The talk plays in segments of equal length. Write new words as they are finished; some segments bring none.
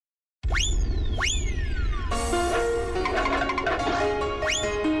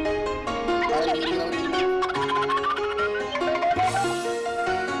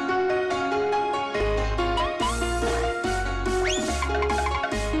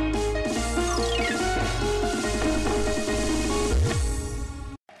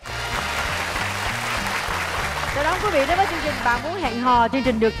quý vị đến với chương trình Bạn Muốn Hẹn Hò. Chương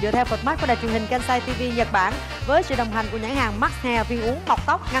trình được dựa theo format của đài truyền hình Kansai TV Nhật Bản với sự đồng hành của nhãn hàng Max Hair, viên uống mọc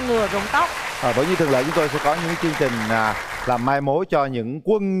tóc, ngăn ngừa rụng tóc. Bởi như thường lệ chúng tôi sẽ có những chương trình làm mai mối cho những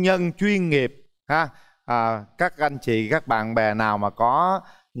quân nhân chuyên nghiệp ha. Các anh chị, các bạn bè nào mà có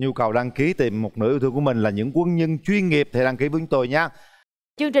nhu cầu đăng ký tìm một nửa yêu thương của mình là những quân nhân chuyên nghiệp thì đăng ký với chúng tôi nhé.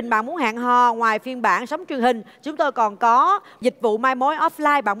 Chương trình Bạn Muốn Hẹn Hò ngoài phiên bản sóng truyền hình, chúng tôi còn có dịch vụ mai mối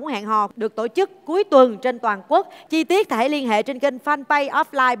offline Bạn Muốn Hẹn Hò được tổ chức cuối tuần trên toàn quốc. Chi tiết thì hãy liên hệ trên kênh fanpage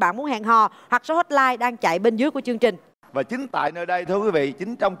offline Bạn Muốn Hẹn Hò hoặc số hotline đang chạy bên dưới của chương trình. Và chính tại nơi đây thưa quý vị,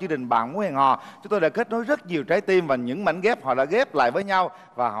 chính trong chương trình Bạn Muốn Hẹn Hò, chúng tôi đã kết nối rất nhiều trái tim và những mảnh ghép họ đã ghép lại với nhau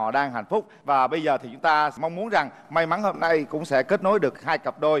và họ đang hạnh phúc. Và bây giờ thì chúng ta mong muốn rằng may mắn hôm nay cũng sẽ kết nối được hai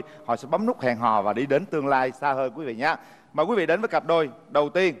cặp đôi, họ sẽ bấm nút hẹn hò và đi đến tương lai xa hơn quý vị nhé. Mời quý vị đến với cặp đôi đầu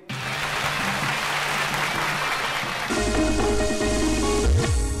tiên.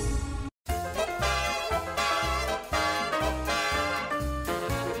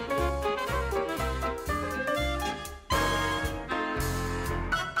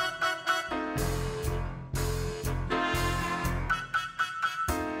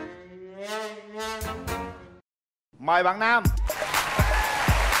 Mời bạn nam.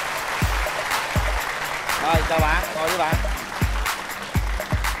 Rồi, chào bạn, ngồi với bạn.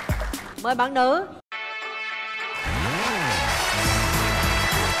 Mời bạn nữ.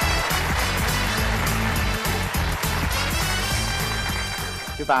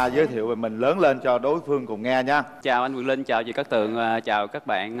 Chúng ta giới thiệu về mình lớn lên cho đối phương cùng nghe nha. Chào anh Quyền Linh, chào chị Cát Tường, chào các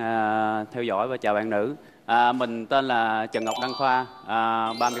bạn theo dõi và chào bạn nữ. Mình tên là Trần Ngọc Đăng Khoa,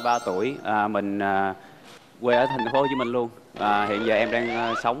 33 tuổi, mình quê ở thành phố Hồ Chí Minh luôn. Hiện giờ em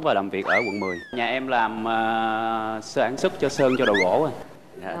đang sống và làm việc ở quận 10. Nhà em làm sản xuất cho sơn cho đồ gỗ.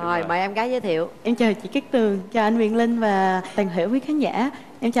 Rồi, mời em gái giới thiệu. Em chào chị Cát Tường, chào anh Quyền Linh và toàn thể quý khán giả.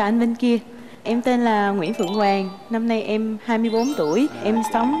 Em chào anh bên kia. Em tên là Nguyễn Phượng Hoàng, năm nay em 24 tuổi. Em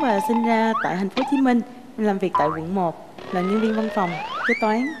sống và sinh ra tại thành phố Hồ Chí Minh. Em làm việc tại quận 1, là nhân viên văn phòng, kế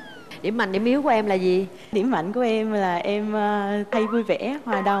toán. Điểm mạnh, điểm yếu của em là gì? Điểm mạnh của em là em hay vui vẻ,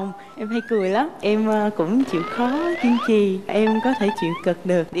 hòa đồng, em hay cười lắm. Em cũng chịu khó, kiên trì, em có thể chịu cực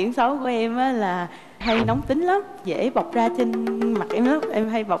được. Điểm xấu của em là hay nóng tính lắm, dễ bộc ra trên mặt em lắm. Em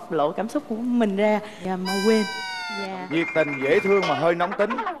hay bộc lộ cảm xúc của mình ra và mau quên. Nhiệt tình, dễ thương mà hơi nóng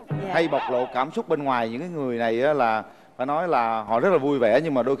tính, hay bộc lộ cảm xúc bên ngoài. Những cái người này là phải nói là họ rất là vui vẻ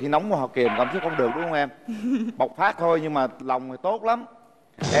nhưng mà đôi khi nóng quá họ kìm cảm xúc không được, đúng không em? Bộc phát thôi nhưng mà lòng thì tốt lắm.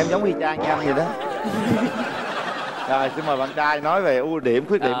 Em giống y chang nhanh vậy đó. Rồi, xin mời bạn trai nói về ưu điểm,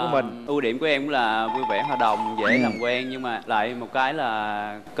 khuyết điểm của mình. Ưu điểm của em là vui vẻ, hòa đồng, dễ làm quen, nhưng mà lại một cái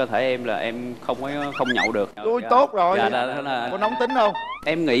là cơ thể em là em không nhậu được. Ui, tốt rồi. Là có nóng tính không?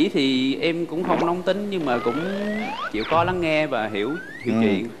 Em nghĩ thì em cũng không nóng tính nhưng mà cũng chịu khó lắng nghe và hiểu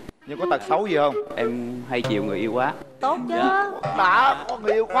chuyện. Nhưng có tật xấu gì không? Em hay chiều người yêu quá. Tốt chứ. Đã có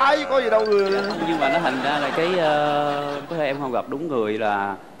người yêu khoái có gì đâu người. Nhưng mà nó thành ra là có thể em không gặp đúng người,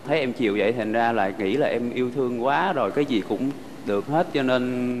 là thấy em chiều vậy thành ra là nghĩ là em yêu thương quá rồi cái gì cũng được hết, cho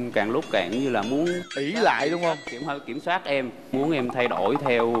nên càng lúc càng như là muốn ỷ lại, đúng không? Kiểm soát em, muốn em thay đổi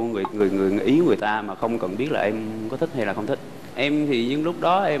theo người ý người ta mà không cần biết là em có thích hay là không thích. Em thì những lúc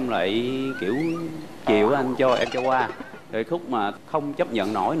đó em lại kiểu chịu anh cho em cho qua. Rồi khúc mà không chấp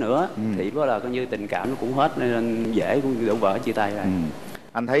nhận nổi nữa thì đó là coi như tình cảm nó cũng hết, nên dễ cũng đổ vỡ chia tay rồi.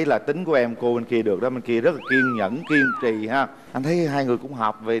 Anh thấy là tính của em cô bên kia được đó, bên kia rất là kiên nhẫn, kiên trì ha. Anh thấy hai người cũng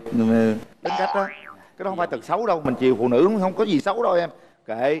hợp về tính cách đó. Cái đó không phải tật xấu đâu, mình chiều phụ nữ không có gì xấu đâu em.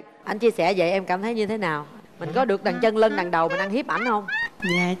 Kệ. Anh chia sẻ vậy em cảm thấy như thế nào? Mình có được đằng chân lưng đằng đầu mình ăn hiếp ảnh không?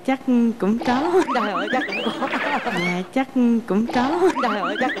 Dạ chắc cũng có. Trời ơi chắc cũng có. Dạ chắc cũng có. Trời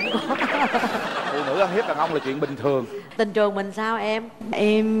ơi chắc cũng có. Phụ nữ ăn hiếp đàn ông là chuyện bình thường. Tình trường mình sao em?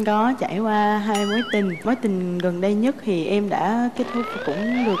 Em có trải qua 2 mối tình. Mối tình gần đây nhất thì em đã kết thúc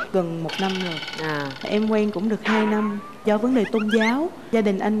cũng được gần 1 năm rồi. Em quen cũng được 2 năm. Do vấn đề tôn giáo, gia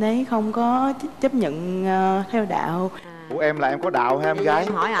đình anh ấy không có chấp nhận theo đạo. Của em là em có đạo hay em gái?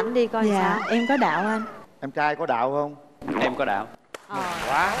 Em hỏi ảnh đi coi dạ, sao. Em có đạo anh. Em trai có đạo không? Em có đạo.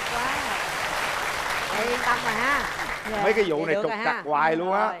 Quá. Em yên tâm mà ha. Mấy cái vụ này trục trặc hoài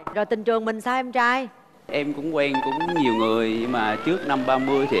luôn á. Rồi tình trường mình sao em trai? Em cũng quen cũng nhiều người, nhưng mà trước năm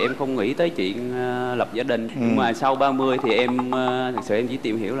 30 thì em không nghĩ tới chuyện lập gia đình. Nhưng mà sau 30 thì em thật sự em chỉ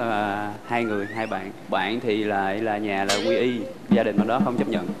tìm hiểu là 2 người, 2 bạn. Bạn thì là nhà là quy y, gia đình bên đó không chấp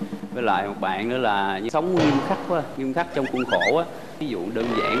nhận. Với lại một bạn nữa là sống nghiêm khắc quá, nghiêm khắc trong khuôn khổ á. Ví dụ đơn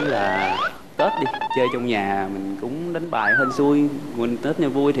giản là Tết đi, chơi trong nhà mình cũng đánh bài hên xui, mình Tết như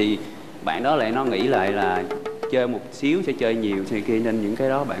vui thì bạn đó lại nó nghĩ lại là chơi một xíu sẽ chơi nhiều thì kia, nên những cái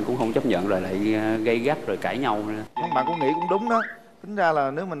đó bạn cũng không chấp nhận rồi lại gây gắt rồi cãi nhau nữa. Không, bạn cũng nghĩ cũng đúng đó. Tính ra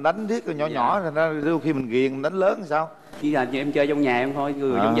là nếu mình đánh thiết nhỏ nhỏ thì ra đôi khi mình ghiền mình đánh lớn thì sao? Chỉ là em chơi trong nhà em thôi,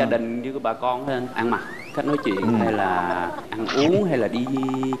 người trong gia đình như bà con thôi, ăn mặc, cách nói chuyện hay là ăn uống hay là đi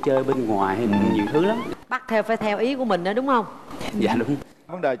chơi bên ngoài hay nhiều thứ lắm. Bắt theo phải theo ý của mình đó đúng không? Dạ đúng.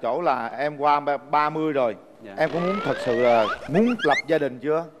 Vấn đề chỗ là em qua 30 rồi, em có muốn thật sự là muốn lập gia đình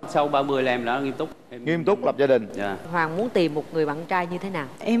chưa? Sau 30 là em đã nghiêm túc. Nghiêm túc lập gia đình. Hoàng muốn tìm một người bạn trai như thế nào?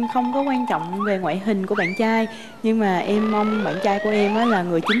 Em không có quan trọng về ngoại hình của bạn trai, nhưng mà em mong bạn trai của em á là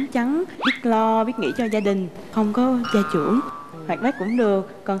người chín chắn, biết lo, biết nghĩ cho gia đình, không có gia trưởng. Hoạt bát cũng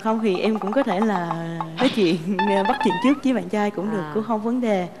được, còn không thì em cũng có thể là nói chuyện, bắt chuyện trước với bạn trai cũng được, cũng không vấn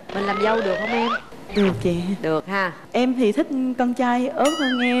đề. Mình làm dâu được không em? Được chị. Được ha. Em thì thích con trai ốm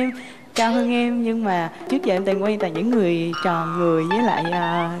hơn em, cao hơn em, nhưng mà trước giờ em toàn quen toàn những người tròn người với lại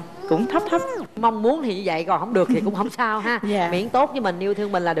cũng thấp thấp. Mong muốn thì như vậy, còn không được thì cũng không sao ha. Dạ. Miễn tốt với mình, yêu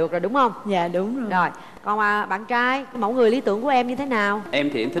thương mình là được rồi đúng không? Dạ đúng rồi. Rồi, còn bạn trai, cái mẫu người lý tưởng của em như thế nào? Em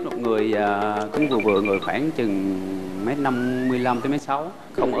thì em thích một người cũng vừa người khoảng chừng 1m55 tới 1m6,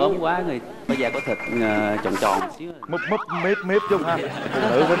 không ốm quá, người có da có thịt, tròn tròn xíu, múp miếp chung ha. Phụ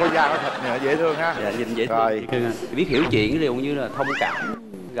nữ phải có da có thịt dễ thương ha. Dạ, nhìn dễ thương. Rồi. Biết hiểu chuyện, ví dụ như là thông cảm,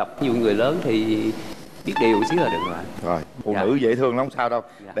 gặp nhiều người lớn thì biết điều xíu là được rồi. Rồi, phụ nữ dễ thương lắm, không sao đâu.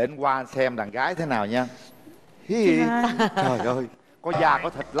 Để anh qua xem đàn gái thế nào nha. Trời ơi, có da có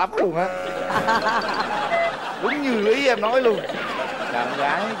thịt lắm luôn á. Đúng như ý em nói luôn. Đàn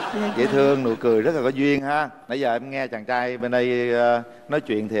gái dễ thương, nụ cười rất là có duyên ha. Nãy giờ em nghe chàng trai bên đây nói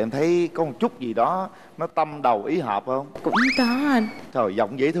chuyện thì em thấy có một chút gì đó nó tâm đầu ý hợp không? Cũng có anh. Trời,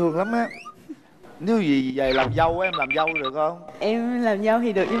 giọng dễ thương lắm á. Nếu gì về làm dâu em làm dâu được không? Em làm dâu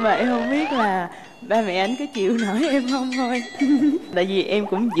thì được, nhưng mà em không biết là ba mẹ anh có chịu nổi em không thôi. Tại vì em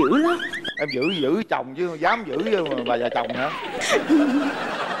cũng dữ lắm. Em giữ chồng chứ dám giữ chứ mà bà già chồng hả?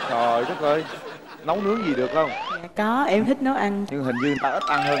 Trời đất ơi. Nấu nướng gì được không? Dạ có, em thích nấu ăn. Nhưng hình như người ta ít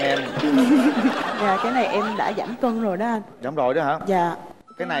ăn hơn em. Dạ cái này em đã giảm cân rồi đó anh. Giảm rồi đó hả? Dạ.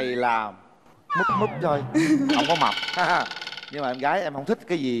 Cái này là múp thôi, không có mập. Nhưng mà em gái em không thích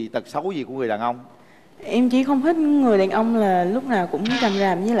cái gì tật xấu gì của người đàn ông? Em chỉ không thích người đàn ông là lúc nào cũng càm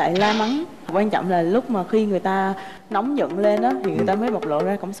ràm với lại la mắng. Quan trọng là lúc mà khi người ta nóng giận lên á thì người ta mới bộc lộ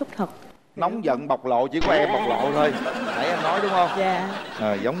ra cảm xúc thật. Nóng giận bộc lộ chỉ có em bộc lộ thôi. Nãy em nói đúng không? Dạ.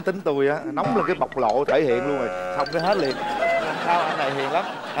 Giống tính tôi á, nóng lên cái bộc lộ thể hiện luôn rồi, xong cái hết liền. Sao anh này hiền lắm,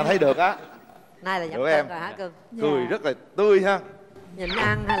 anh thấy được á. Nay là giảm cân rồi hả cưng? Cười rất là tươi ha. Nhịn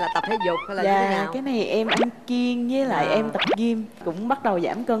ăn hay là tập thể dục hay là như thế nào? Cái này em ăn kiêng với lại em tập gym, cũng bắt đầu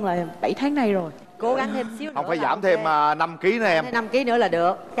giảm cân là 7 tháng nay rồi. Cố gắng thêm xíu nữa. Không phải giảm thêm 5 kg nữa em. 5 kg nữa là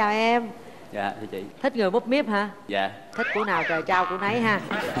được. Chào em. Dạ thưa chị. Thích người múp miếp hả? Dạ. Thích của nào trời trao của nấy ha.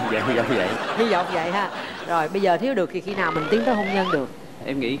 Dạ hy vọng vậy. Hy vọng vậy ha. Rồi bây giờ thiếu được thì khi nào mình tiến tới hôn nhân được?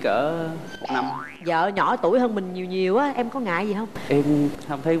 Em nghĩ cỡ 1 năm. Vợ nhỏ tuổi hơn mình nhiều á, em có ngại gì không? Em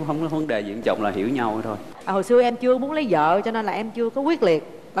không thấy không có vấn đề gì, chồng là hiểu nhau thôi. Hồi xưa em chưa muốn lấy vợ cho nên là em chưa có quyết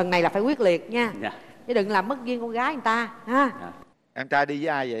liệt. Lần này là phải quyết liệt nha. Dạ. Chứ đừng làm mất duyên con gái người ta ha. Dạ. Em trai đi với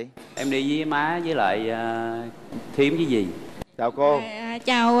ai vậy? Em đi với má với lại thím với dì. Chào cô.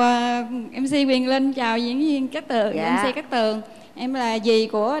 Chào MC Quyền Linh, chào diễn viên Cát Tường, MC Cát Tường. Em là dì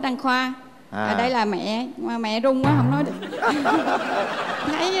của Đăng Khoa. Đây là mẹ, mà mẹ run quá không nói được.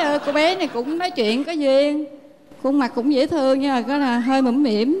 Thấy cô bé này cũng nói chuyện có duyên, khuôn mặt cũng dễ thương nhưng mà có là hơi mũm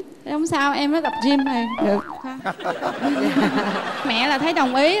mĩm. Không sao, em nó tập gym này được. Mẹ là thấy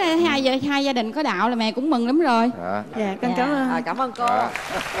đồng ý, hai gia đình có đạo là mẹ cũng mừng lắm rồi. Dạ con cảm ơn. Cảm ơn cô.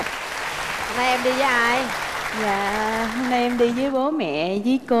 Hôm nay em đi với ai? Dạ hôm nay em đi với bố mẹ,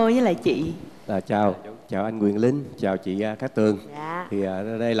 với cô với lại chị. Chào anh Quyền Linh, chào chị Cát Tường. Dạ. Thì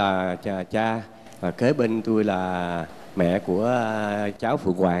đây là cha và kế bên tôi là mẹ của cháu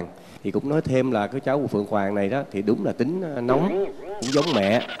Phượng Hoàng. Thì cũng nói thêm là cái cháu của Phượng Hoàng này đó thì đúng là tính nóng, cũng giống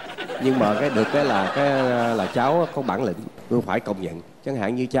mẹ. Nhưng mà cái là cháu có bản lĩnh, tôi phải công nhận. Chẳng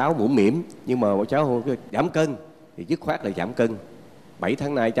hạn như cháu mũm mĩm nhưng mà cháu giảm cân thì dứt khoát là giảm cân. 7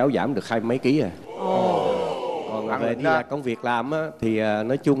 tháng nay cháu giảm được 20 mấy ký à. Còn về công việc làm á, thì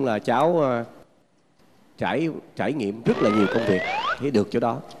nói chung là cháu trải nghiệm rất là nhiều công việc, thấy được chỗ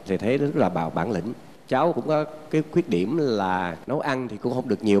đó thì thấy rất là bản lĩnh. Cháu cũng có cái khuyết điểm là nấu ăn thì cũng không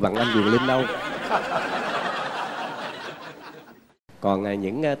được nhiều bằng anh Quyền Linh đâu. Còn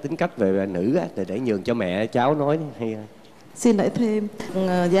những tính cách về nữ á, thì để nhường cho mẹ cháu nói hay. Xin nói thêm,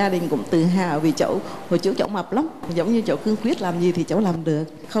 gia đình cũng tự hào vì cháu, hồi trước cháu mập lắm, giống như cháu cương quyết làm gì thì cháu làm được,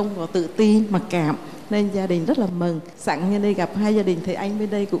 không có tự tin, mặc cảm, nên gia đình rất là mừng. Sẵn nhân đây gặp hai gia đình thì anh bên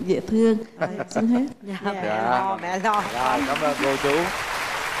đây cũng dễ thương. Xin hết. Mẹ lo. Rồi, cảm ơn cô chú.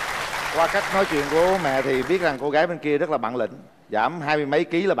 Qua cách nói chuyện của mẹ thì biết rằng cô gái bên kia rất là bản lĩnh, giảm 20 mấy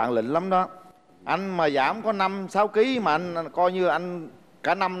ký là bản lĩnh lắm đó. Anh mà giảm có 5-6 kg mà anh coi như anh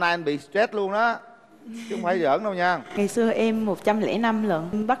cả năm nay anh bị stress luôn đó, chứ không phải giỡn đâu nha. Ngày xưa em 105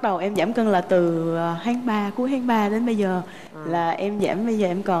 lận. Bắt đầu em giảm cân là từ tháng 3, cuối tháng 3 đến bây giờ là em giảm, bây giờ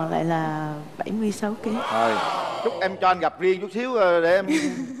em còn lại là 76 kg. Rồi, chúc em cho anh gặp riêng chút xíu để em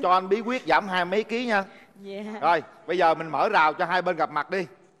cho anh bí quyết giảm 20 mấy ký nha. Yeah. Rồi, bây giờ mình mở rào cho hai bên gặp mặt đi.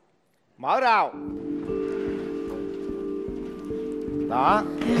 Mở rào. Đó.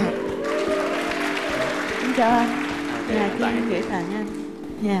 Em chào anh. Dạ, em gửi tặng anh.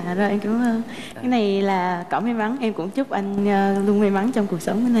 Dạ, rồi em cảm ơn. Cái này là cỏ may mắn, em cũng chúc anh luôn may mắn trong cuộc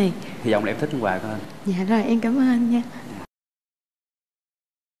sống cái này. Hy vọng là em thích quà của anh. Dạ rồi, em cảm ơn anh nha.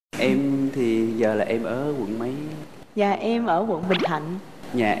 Em thì giờ là em ở quận mấy? Dạ, em ở quận Bình Thạnh.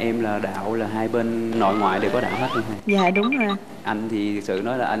 Nhà em là đạo là hai bên nội ngoại đều có đạo hết luôn hả? Dạ đúng rồi. Anh thì thực sự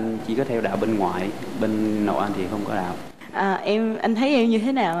nói là anh chỉ có theo đạo bên ngoại, bên nội anh thì không có đạo. Anh thấy em như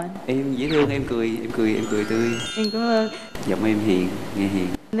thế nào anh? Em dễ thương, em cười tươi. Em cảm ơn. Giọng em hiền, nghe hiền.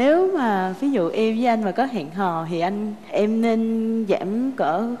 Nếu mà ví dụ em với anh mà có hẹn hò thì em nên giảm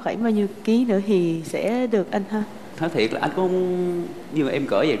cỡ khoảng bao nhiêu ký nữa thì sẽ được anh ha? Nói thiệt là anh cũng như em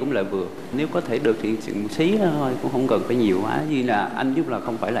cỡ vậy cũng là vừa. Nếu có thể được thì một xí thôi, cũng không cần phải nhiều quá. Như là anh giúp là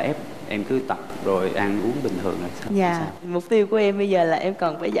không phải là ép, em cứ tập rồi ăn uống bình thường là sao? Dạ, sao? Mục tiêu của em bây giờ là em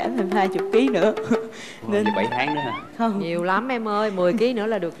còn phải giảm thêm 20 kg nữa. Nên 7 tháng nữa hả? Không, Nhiều lắm em ơi, 10 kg nữa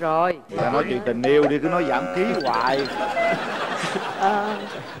là được rồi. Ta nói chuyện tình yêu đi, cứ nói giảm ký hoài.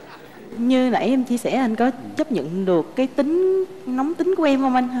 Như nãy em chia sẻ, anh có chấp nhận được cái tính nóng tính của em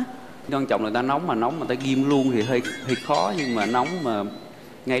không anh hả? Quan trọng là ta nóng mà ta ghim luôn thì hơi khó, nhưng mà nóng mà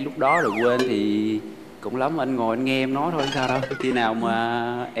ngay lúc đó rồi quên thì cũng lắm. Anh ngồi anh nghe em nói thôi, sao đâu. Khi nào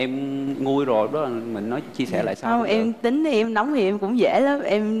mà em nguôi rồi đó mình nói chia sẻ lại sau. Không, em tính em nóng thì em cũng dễ lắm.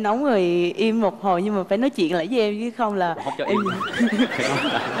 Em nóng rồi im một hồi nhưng mà phải nói chuyện lại với em, chứ không là không cho em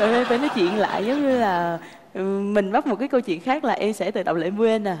phải nói chuyện lại, giống như là mình bắt một cái câu chuyện khác là em sẽ tự động lại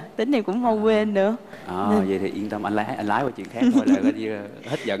quên tính em cũng mau quên nữa. Vậy thì yên tâm, anh lái qua chuyện khác thôi, là coi như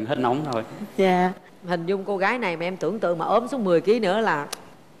hết giận hết nóng thôi. Dạ. Hình dung cô gái này mà em tưởng tượng mà ốm xuống 10 kg nữa là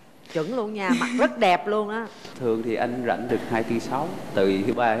chuẩn luôn nha, mặt rất đẹp luôn á. Thường thì anh rảnh được 2, 4, 6, từ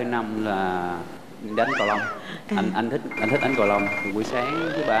thứ 3 thứ 5 là đánh cầu lông. Anh thích đánh cầu lông. Buổi sáng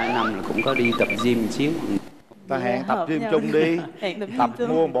thứ 3 thứ 5 là cũng có đi tập gym một xíu. Ta hẹn tập gym chung đi. Tập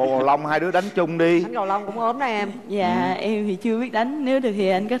mua bộ cầu lông, hai đứa đánh chung đi. Đánh cầu lông cũng ốm đó em. Dạ, em thì chưa biết đánh. Nếu được thì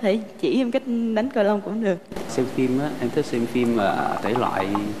anh có thể chỉ em cách đánh cầu lông cũng được. Xem phim á, em thích xem phim thể loại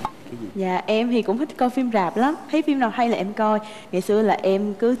cái gì? Dạ, em thì cũng thích coi phim rạp lắm. Thấy phim nào hay là em coi. Ngày xưa là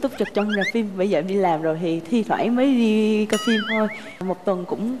em cứ túc trực trong rạp phim. Bây giờ em đi làm rồi thì thi thoảng mới đi coi phim thôi. Một tuần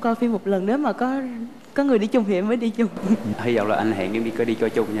cũng coi phim một lần. Nếu mà có người đi chung thì em mới đi chung. Hy vọng là anh hẹn em đi coi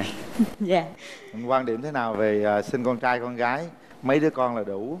chung nha. Dạ. Quan điểm thế nào về sinh con trai con gái? Mấy đứa con là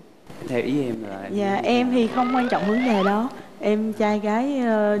đủ? Theo ý em là Dạ, em thì không quan trọng vấn đề đó. Em trai gái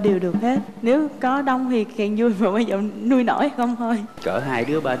đều được hết. Nếu có đông thì càng vui, mà quan trọng nuôi nổi không thôi. cỡ 2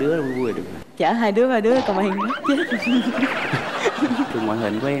 đứa 3 đứa vui được. Chở 2 đứa 3 đứa còn mày chết. Từ ngoại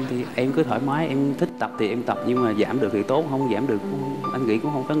hình của em thì em cứ thoải mái, em thích tập thì em tập, nhưng mà giảm được thì tốt, không giảm được anh nghĩ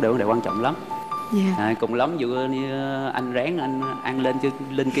cũng không vấn đề quan trọng lắm. Yeah. Cùng lắm dụ như anh ráng anh ăn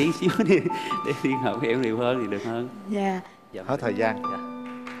lên ký xíu đi để liên hợp với em nhiều hơn thì được hơn. Dạ. Hết thời gian.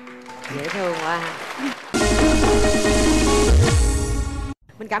 Dễ thương quá.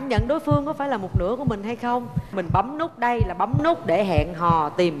 Mình cảm nhận đối phương có phải là một nửa của mình hay không? Mình bấm nút đây là bấm nút để hẹn hò,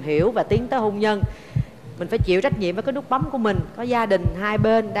 tìm hiểu và tiến tới hôn nhân. Mình phải chịu trách nhiệm với cái nút bấm của mình. Có gia đình hai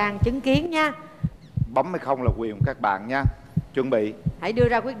bên đang chứng kiến nha. Bấm hay không là quyền của các bạn nha. Chuẩn bị. Hãy đưa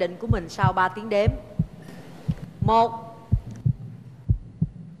ra quyết định của mình sau 3 tiếng đếm. 1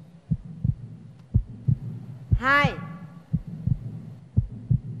 2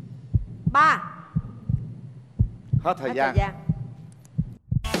 3. Hết thời gian.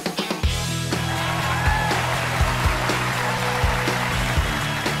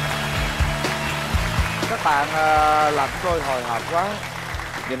 Các bạn làm tôi hồi hộp quá.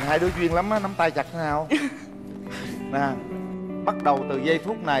 Nhìn hai đứa duyên lắm á, nắm tay chặt thế nào. Nè, bắt đầu từ giây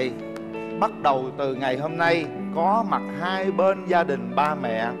phút này, bắt đầu từ ngày hôm nay, có mặt hai bên gia đình ba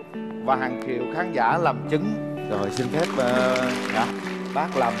mẹ và hàng triệu khán giả làm chứng. Rồi xin phép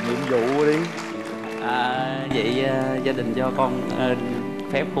bác làm nhiệm vụ đi. Vậy gia đình cho con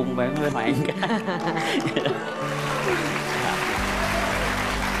phép hung bạn với Hoàng.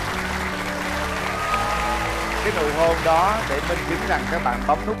 Cái nụ hôn đó để minh chứng rằng các bạn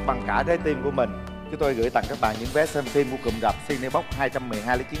bấm nút bằng cả trái tim của mình. Chúng tôi gửi tặng các bạn những vé xem phim của cụm rạp Cinebox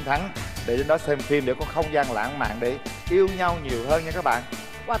 212 lý chiến thắng. Để đến đó xem phim để có không gian lãng mạn để yêu nhau nhiều hơn nha các bạn.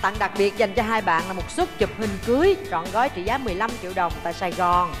 Quà tặng đặc biệt dành cho hai bạn là một suất chụp hình cưới trọn gói trị giá 15 triệu đồng tại Sài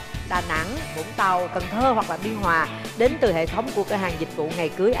Gòn. Đà Nẵng, Vũng Tàu, Cần Thơ hoặc là Biên Hòa đến từ hệ thống của cửa hàng dịch vụ ngày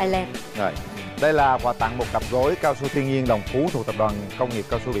cưới Island. Rồi, đây là quà tặng một cặp gối cao su thiên nhiên Đồng Phú thuộc Tập đoàn Công nghiệp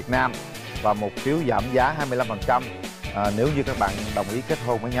Cao su Việt Nam và một phiếu giảm giá 25% nếu như các bạn đồng ý kết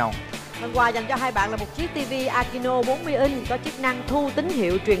hôn với nhau. Phần quà dành cho hai bạn là một chiếc TV Aquino 40 inch có chức năng thu tín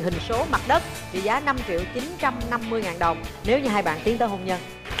hiệu truyền hình số mặt đất trị giá 5.950.000 đồng nếu như hai bạn tiến tới hôn nhân.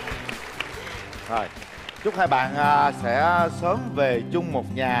 Rồi, chúc hai bạn sẽ sớm về chung một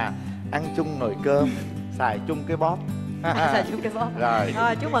nhà, ăn chung nồi cơm, xài chung cái bóp. Xài chung cái bóp.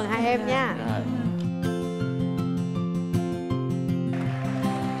 Rồi, chúc mừng hai em nha. Rồi.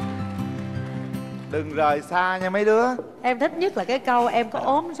 Đừng rời xa nha mấy đứa. Em thích nhất là cái câu em có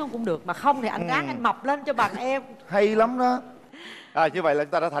ốm xuống cũng được, mà không thì anh ráng anh mập lên cho bằng em. Hay lắm đó. Như vậy là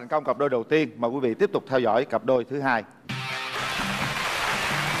chúng ta đã thành công cặp đôi đầu tiên. Mời quý vị tiếp tục theo dõi cặp đôi thứ hai.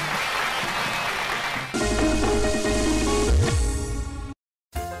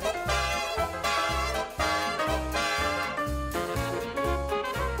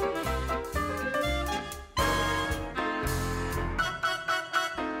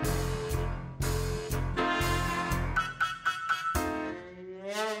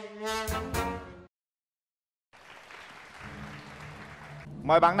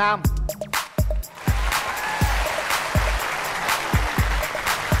 Mời bạn nam.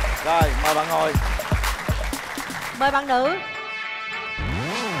 Rồi, mời bạn ngồi. Mời bạn nữ.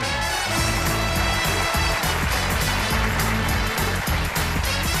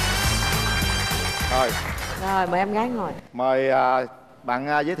 Rồi, mời em gái ngồi. Mời bạn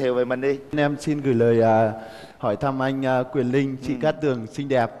giới thiệu về mình đi. Em xin gửi lời hỏi thăm anh Quyền Linh, chị Cát Tường xinh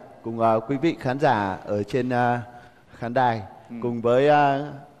đẹp cùng quý vị khán giả ở trên khán đài. Cùng với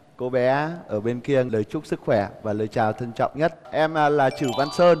cô bé ở bên kia lời chúc sức khỏe và lời chào trân trọng nhất. Em là Chử Văn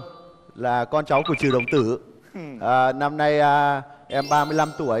Sơn, là con cháu của Chử Đồng Tử. Năm nay em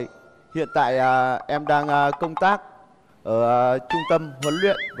 35 tuổi. Hiện tại em đang công tác ở trung tâm huấn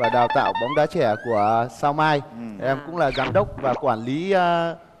luyện và đào tạo bóng đá trẻ của Sao Mai. Em cũng là giám đốc và quản lý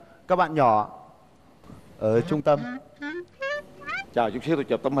các bạn nhỏ ở trung tâm. Chờ chút xíu tôi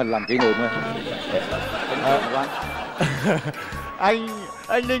chụp tấm hình làm kỷ niệm thôi. Anh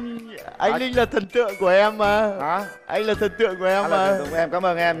Linh là thần tượng của em mà. Hả? Anh là thần tượng của em mà. Thần tượng của em, cảm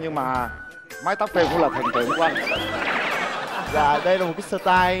ơn em, nhưng mà mái tóc em cũng là thần tượng của anh. Dạ, đây là một cái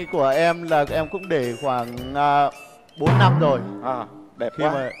style của em, là em cũng để khoảng 4 năm rồi. Đẹp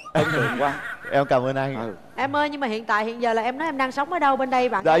quá, ấn tượng quá. Em cảm ơn anh. Em ơi, nhưng mà hiện giờ là em nói em đang sống ở đâu bên đây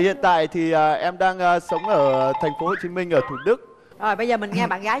bạn? Dạ, hiện tại thì em đang sống ở thành phố Hồ Chí Minh, ở Thủ Đức. Rồi bây giờ mình nghe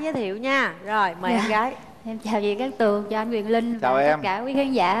bạn gái giới thiệu nha. Rồi mời em gái. Em chào chị Cát Tường, chào anh Quyền Linh chào và em. tất cả quý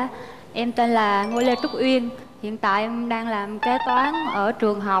khán giả. Em tên là Ngôi Lê Trúc Uyên. Hiện tại em đang làm kế toán ở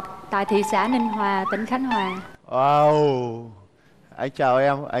trường học tại thị xã Ninh Hòa, tỉnh Khánh Hòa. Wow, anh chào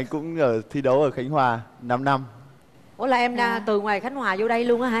em, anh cũng ở thi đấu ở Khánh Hòa 5 năm. Ủa là em đã từ ngoài Khánh Hòa vô đây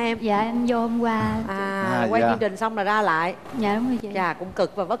luôn á hả em? Dạ em vô hôm qua. Quay chương trình xong là ra lại. Dạ đúng rồi chị. Chà, cũng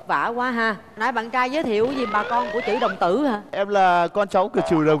cực và vất vả quá ha. Nãy bạn trai giới thiệu gì bà con của Chử Đồng Tử hả? Em là con cháu của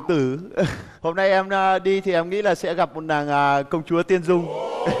Chử Đồng Tử. Hôm nay em đi thì em nghĩ là sẽ gặp một nàng công chúa Tiên Dung.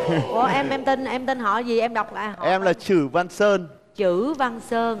 Ủa em tên họ gì em đọc lại? Em là Chử Văn Sơn. Chử Văn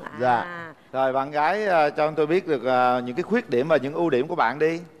Sơn. Dạ. Rồi bạn gái cho tôi biết được những cái khuyết điểm và những ưu điểm của bạn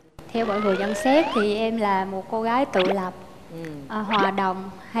đi. Theo mọi người nhận xét thì em là một cô gái tự lập, hòa đồng,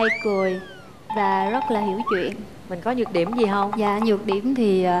 hay cười và rất là hiểu chuyện. Mình có nhược điểm gì không? Dạ, nhược điểm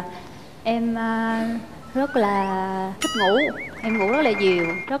thì em rất là thích ngủ. Em ngủ rất là nhiều,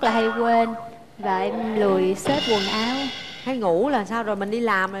 rất là hay quên. Và em lười xếp quần áo. Hay ngủ là sao rồi mình đi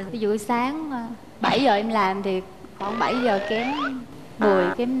làm rồi? Ví dụ sáng 7 giờ em làm thì khoảng 7 giờ kém 10,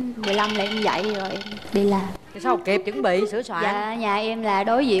 kém 15 là em dậy rồi em đi làm. Thì sao kịp chuẩn bị sửa soạn? Dạ, nhà em là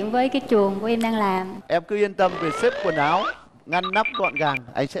đối diện với cái trường của em đang làm. Em cứ yên tâm về xếp quần áo, ngăn nắp gọn gàng,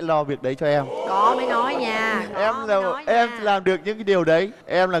 anh sẽ lo việc đấy cho em. Có mới nói nha. Em làm được những cái điều đấy.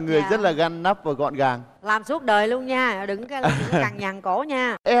 Em là người rất là ngăn nắp và gọn gàng. Làm suốt đời luôn nha, đừng cái cằn nhằn cổ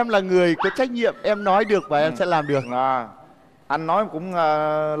nha. Em là người có trách nhiệm, em nói được và em sẽ làm được. Anh nói cũng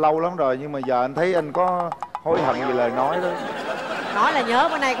lâu lắm rồi, nhưng mà giờ anh thấy anh có hối hận về lời nói đó. Nói là nhớ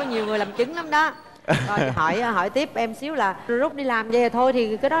bữa nay có nhiều người làm chứng lắm đó. Rồi hỏi tiếp em xíu là lúc đi làm về thôi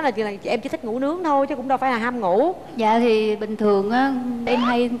thì cái đó là em chỉ thích ngủ nướng thôi chứ cũng đâu phải là ham ngủ. Dạ thì bình thường á em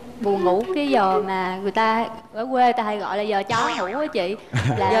hay buồn ngủ cái giờ mà người ta ở quê ta hay gọi là giờ chó ngủ á chị.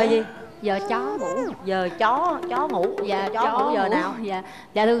 Là giờ gì? Giờ chó ngủ. Giờ chó ngủ. Dạ, chó ngủ giờ ngủ. nào?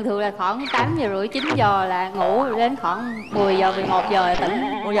 Dạ thường là khoảng 8 giờ rưỡi 9 giờ là ngủ, đến khoảng 10 giờ 11 giờ là tỉnh.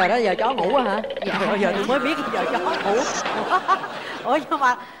 Bây giờ đó giờ chó ngủ hả? Dạ. Bây giờ tôi mới biết giờ chó ngủ. Ủa nhưng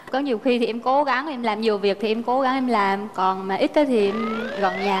mà có nhiều khi thì em cố gắng em làm nhiều việc thì em cố gắng em làm, còn mà ít thì em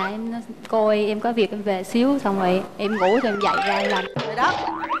gần nhà em coi em có việc em về xíu xong rồi em ngủ rồi em dậy ra em làm. rồi đó,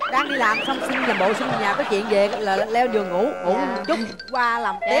 đang đi làm xong xin làm bộ xin về nhà, có chuyện về là leo giường ngủ một chút qua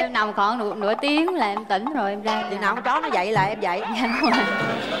làm tiếp. Em nằm khoảng nửa tiếng là em tỉnh rồi em ra. Chừng nào con chó nó dậy là em dậy. Dạ đúng rồi.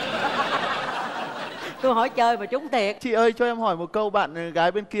 Tôi hỏi chơi mà trúng thiệt. Chị ơi cho em hỏi một câu, bạn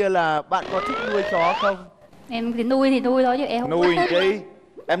gái bên kia là bạn có thích nuôi chó không? Em thì nuôi thôi chứ em không Nuôi có thích. chi?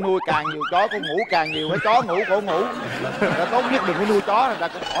 Em nuôi càng nhiều chó con ngủ càng nhiều, hay chó ngủ cổ ngủ. Đã tốt nhất đừng có nuôi chó, người ta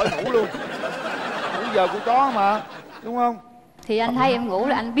cũng khỏi ngủ luôn. Ngủ giờ của chó mà, đúng không? Thì anh thấy em ngủ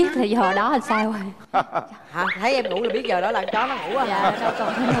là anh biết là giờ đó là sao rồi. Hả? Thấy em ngủ là biết giờ đó là chó nó ngủ à? Dạ, đâu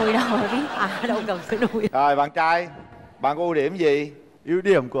cần phải nuôi đâu mà biết. Đâu cần phải nuôi. Rồi bạn trai, bạn có ưu điểm gì? Ưu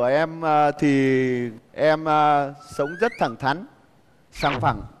điểm của em thì em sống rất thẳng thắn, sòng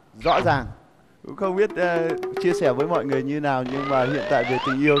phẳng, rõ ràng. Cũng không biết chia sẻ với mọi người như nào, nhưng mà hiện tại về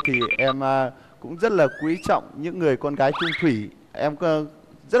tình yêu thì em cũng rất là quý trọng những người con gái chung thủy. Em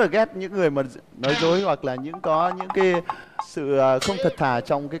rất là ghét những người mà nói dối hoặc là có những cái sự không thật thà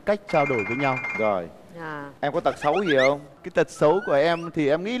trong cái cách trao đổi với nhau. Rồi. Em có tật xấu gì không? Cái tật xấu của em thì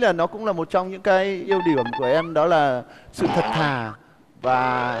em nghĩ là nó cũng là một trong những cái ưu điểm của em, đó là sự thật thà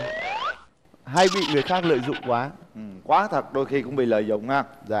và hay bị người khác lợi dụng quá. Quá thật, đôi khi cũng bị lợi dụng ha.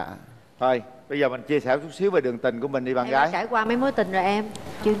 Dạ. Thôi, bây giờ mình chia sẻ chút xíu về đường tình của mình đi bạn gái. Em trải qua mấy mối tình rồi em?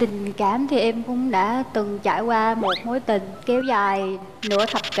 Chuyện tình cảm thì em cũng đã từng trải qua một mối tình kéo dài nửa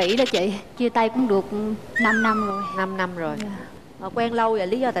thập kỷ đó chị. Chia tay cũng được 5 năm rồi. 5 năm rồi. Mà quen lâu vậy,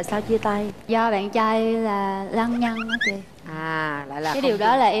 lý do tại sao chia tay? Do bạn trai là lăng nhăng đó chị. Lại là cái điều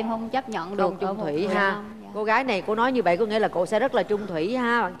đó là em không chấp nhận được. Không chung thủy ha. Cô gái này cô nói như vậy có nghĩa là cô sẽ rất là chung thủy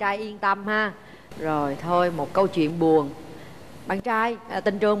ha, bạn trai yên tâm ha. Rồi thôi, một câu chuyện buồn. Bạn trai,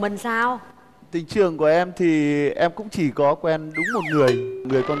 tình trường mình sao? Tình trường của em thì em cũng chỉ có quen đúng một người.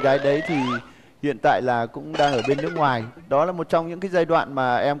 Người con gái đấy thì hiện tại là cũng đang ở bên nước ngoài. Đó là một trong những cái giai đoạn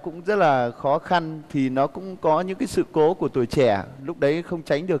mà em cũng rất là khó khăn. Thì nó cũng có những cái sự cố của tuổi trẻ. Lúc đấy không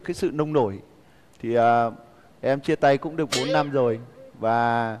tránh được cái sự nông nổi. Thì em chia tay cũng được 4 năm rồi.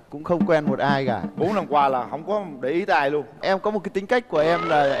 Và cũng không quen một ai cả. 4 năm qua là không có để ý tới ai luôn. Em có một cái tính cách của em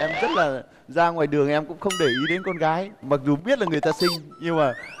là em rất là ra ngoài đường em cũng không để ý đến con gái. Mặc dù biết là người ta xinh, nhưng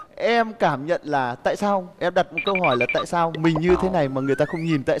mà em cảm nhận là tại sao, em đặt một câu hỏi là tại sao mình như thế này mà người ta không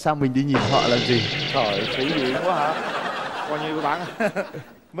nhìn, tại sao mình đi nhìn họ làm gì? Trời, sĩ diện quá hả? Coi như các bạn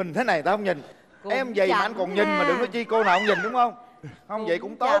mình thế này tao không nhìn. Cũng em vậy mà anh còn nhìn mà đừng nói chi cô nào không nhìn, đúng không? Không vậy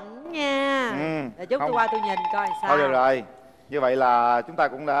cũng tốt nha. Để chút tôi qua tôi nhìn coi sao. Thôi được rồi. Như vậy là chúng ta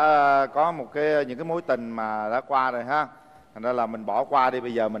cũng đã có những cái mối tình mà đã qua rồi ha. Thành ra là mình bỏ qua đi,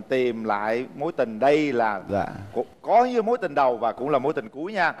 bây giờ mình tìm lại mối tình. Đây là có như mối tình đầu và cũng là mối tình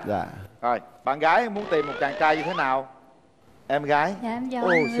cuối nha. Dạ. Rồi, bạn gái muốn tìm một chàng trai như thế nào? Em gái? Dạ em chào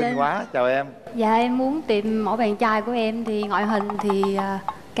anh xinh quá, chào em. Dạ em muốn tìm mẫu bạn trai của em thì ngoại hình thì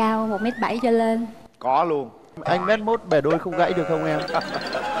cao 1m7 trở lên. Có luôn. Anh 1m1 bẻ đôi không gãy được không em?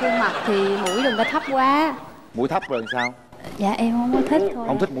 Khuôn mặt thì mũi đừng có thấp quá. Mũi thấp rồi sao? Dạ em không có thích thôi.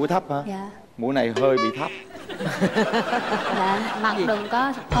 Không thích mũi thấp hả? Dạ. Mũi này hơi bị thấp. Dạ, mặt đừng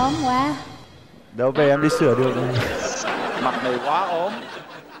có ốm quá. Đâu về em đi sửa được. Mặt này quá ốm.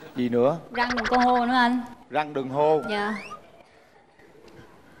 Gì nữa? Răng đừng có hô nữa anh. Răng đừng hô. Dạ.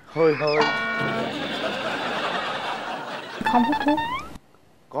 Hơi. Không hút thuốc.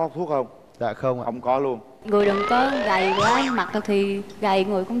 Có hút thuốc không? Dạ không ạ. Không có luôn. Người đừng có gầy quá, mặt thì gầy,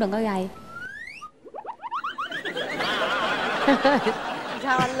 người cũng đừng có gầy.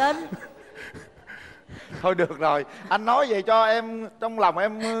 Sao anh Linh? Thôi được rồi, anh nói vậy cho em trong lòng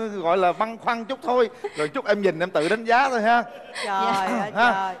em gọi là băn khoăn chút thôi. Rồi chút em nhìn em tự đánh giá thôi ha. Trời ơi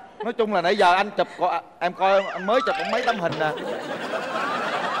trời. Nói chung là nãy giờ anh chụp, em coi anh mới chụp mấy tấm hình nè.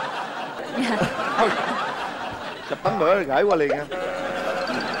 Thôi, chụp tấm nữa rồi gửi qua liền nha.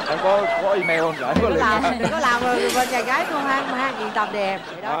 Em có email không? Gửi qua liền. Đừng có làm rồi bên nhà gái không ha, yên tâm đi em.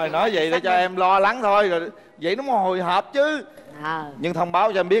 Rồi nói vậy để cho em lo lắng thôi, rồi vậy nó mới hồi hộp chứ. Nhưng thông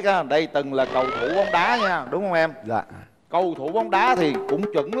báo cho em biết á, đây từng là cầu thủ bóng đá nha, đúng không em? Dạ. Cầu thủ bóng đá thì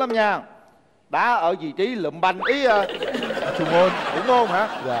cũng chuẩn lắm nha. Đá ở vị trí lụm banh, ý thủ môn hả?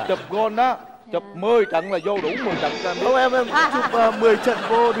 Dạ. Chụp gôn đó, chụp 10 trận là vô đủ 10 trận cho em. Đâu em chụp 10 trận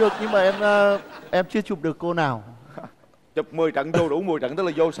vô được, nhưng mà em chưa chụp được cô nào. Chụp 10 trận vô đủ 10 trận tức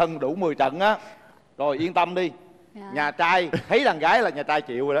là vô sân đủ 10 trận á. Rồi yên tâm đi. Nhà trai thấy đàn gái là nhà trai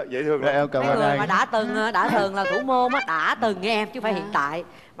chịu rồi đó, dễ thương Em cảm ơn người anh. mà đã từng là thủ môn á, đã từng nghe em chứ phải hiện tại.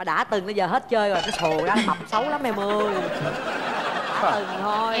 Mà đã từng bây giờ hết chơi rồi, cái sồ ra mập xấu lắm em ơi. Đã từng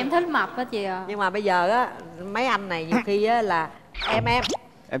thôi. Em thích mập á chị à. Nhưng mà bây giờ á, mấy anh này nhiều khi á là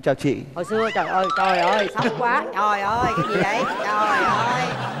Em chào chị. hồi xưa trời ơi xấu quá, trời ơi cái gì vậy, trời ơi.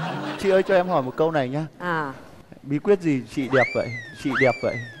 Chị ơi cho em hỏi một câu này nhá. Bí quyết gì chị đẹp vậy? Chị đẹp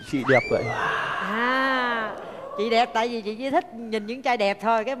vậy? Chị đẹp vậy? Chị đẹp tại vì chị chỉ thích nhìn những trai đẹp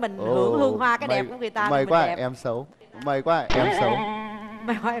thôi, cái mình hưởng hương hoa cái đẹp của người ta. May quá đẹp. em xấu. May quá em xấu.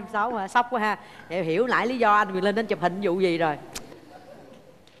 May quá em xấu hả? Sốc quá ha. Em hiểu nãy lý do anh Quyền Linh đến chụp hình vụ gì rồi.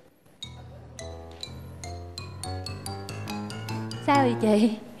 Sao vậy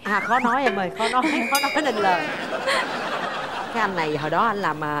chị? Khó nói em ơi, khó nói nên lời. Cái anh này hồi đó anh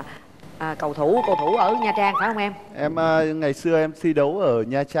làm cầu thủ ở Nha Trang phải không em? Em ngày xưa em thi đấu ở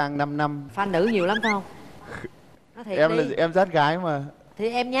Nha Trang 5 năm. Fan nữ nhiều lắm phải không? Nói thiệt Em đi. là em dắt gái mà. Thì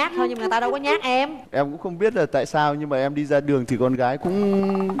em nhát thôi nhưng mà người ta đâu có nhát em. Em cũng không biết là tại sao nhưng mà em đi ra đường thì con gái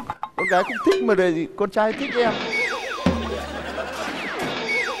cũng thích mà để con trai thích em.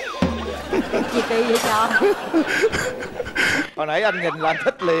 Gì kỳ vậy trời? Hồi nãy anh nhìn là anh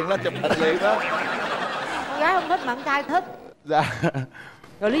thích liền đó, chụp hình liền đó. Con gái không thích mà con trai thích. Dạ.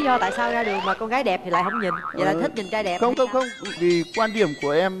 Rồi lý do tại sao ra đường mà con gái đẹp thì lại không nhìn? Vậy là thích nhìn trai đẹp. Không, vì quan điểm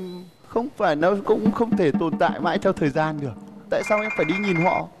của em không phải, nó cũng không thể tồn tại mãi theo thời gian được. Tại sao em phải đi nhìn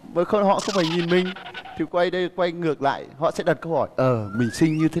họ? Bởi không, họ không phải nhìn mình. Thì quay ngược lại, họ sẽ đặt câu hỏi mình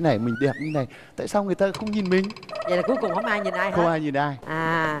xinh như thế này, mình đẹp như này, tại sao người ta không nhìn mình? Vậy là cuối cùng không ai nhìn ai hết. Không ai nhìn ai.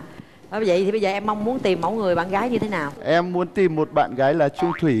 Vậy thì bây giờ em mong muốn tìm mẫu người bạn gái như thế nào? Em muốn tìm một bạn gái là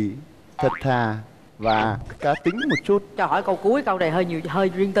trung thủy, thật thà và cá tính một chút. Cho hỏi câu cuối, câu này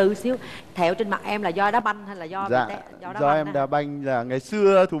hơi riêng tư xíu. Thẹo trên mặt em là do đá banh hay là do do em đá banh là ngày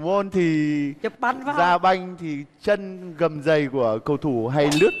xưa thủ môn thì chụp banh phải không? ra banh thì chân gầm giày của cầu thủ hay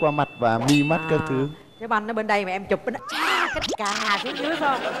lướt qua mặt và mi mắt các thứ. Cái banh ở bên đây mà em chụp nó cái cà xuống dưới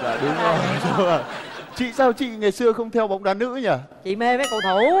phải không? Dạ đúng rồi. Chị sao chị ngày xưa không theo bóng đá nữ nhỉ? Chị mê mấy cầu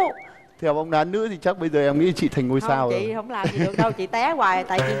thủ. Theo bóng đá nữ thì chắc bây giờ em nghĩ chị thành ngôi sao rồi. Chị không làm gì được đâu, chị té hoài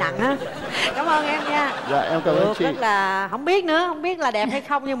tại chị nặng á. Cảm ơn em nha. Dạ em cảm ơn chị. Rất là không biết là đẹp hay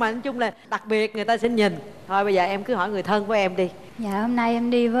không nhưng mà nói chung là đặc biệt người ta sẽ nhìn. Thôi bây giờ em cứ hỏi người thân của em đi. Dạ hôm nay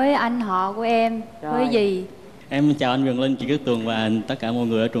em đi với anh họ của em, với dì. Em chào anh Quyền Linh, chị Cát Tường và tất cả mọi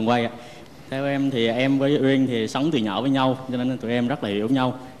người ở trường quay ạ. Theo em thì em với Uyên thì sống từ nhỏ với nhau cho nên tụi em rất là hiểu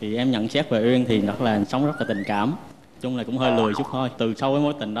nhau. Thì em nhận xét về Uyên thì sống rất là tình cảm. Chung là cũng hơi lười chút thôi. Từ sau cái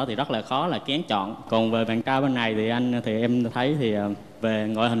mối tình đó thì rất là khó là kén chọn. Còn về bạn trai bên này thì em thấy thì về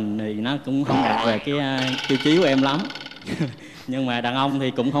ngoại hình thì nó cũng không đạt về cái tiêu chí của em lắm. Nhưng mà đàn ông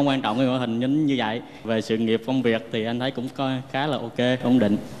thì cũng không quan trọng cái ngoại hình như vậy. Về sự nghiệp công việc thì anh thấy cũng khá là ok, ổn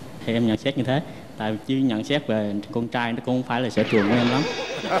định. Thì em nhận xét như thế. Tại chứ nhận xét về con trai nó cũng không phải là sở trường của em lắm.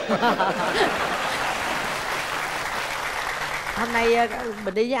 Hôm nay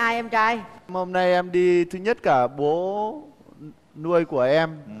mình đi với ai em trai? Hôm nay em đi thứ nhất cả bố nuôi của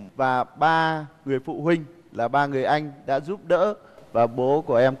em và 3 người phụ huynh là 3 người anh đã giúp đỡ. Và bố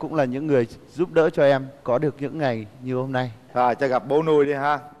của em cũng là những người giúp đỡ cho em có được những ngày như hôm nay. Rồi cho gặp bố nuôi đi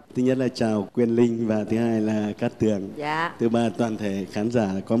ha. Thứ nhất là chào Quyền Linh và thứ hai là Cát Tường. Dạ. Thứ ba toàn thể khán giả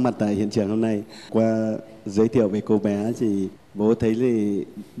có mặt tại hiện trường hôm nay. Qua giới thiệu về cô bé thì bố thấy thì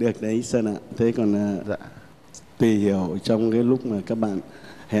được đấy Sơn ạ. Thế còn dạ. Tùy hiểu trong cái lúc mà các bạn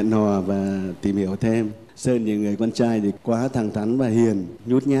hẹn hò và tìm hiểu thêm. Sơn thì người con trai thì quá thẳng thắn và hiền,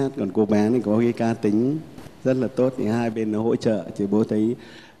 nhút nhát. Còn cô bé thì có cái cá tính rất là tốt. Thì hai bên nó hỗ trợ thì bố thấy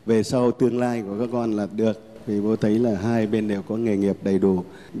về sau tương lai của các con là được. Vì bố thấy là hai bên đều có nghề nghiệp đầy đủ.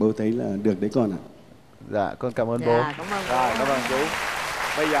 Bố thấy là được đấy con ạ. Dạ con cảm ơn bố. Cảm ơn. Rồi cảm ơn chú.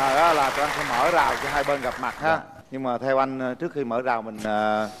 Bây giờ là tụi anh sẽ mở rào cho hai bên gặp mặt ha. Nhưng mà theo anh trước khi mở rào mình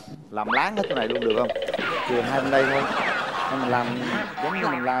làm láng hết cái này luôn được không? Truyền hai bên đây thôi. Mình làm giống như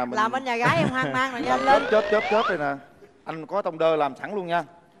mình làm bên nhà gái em hoang mang rồi nha anh lên. Chớp đây nè. Anh có tông đơ làm sẵn luôn nha.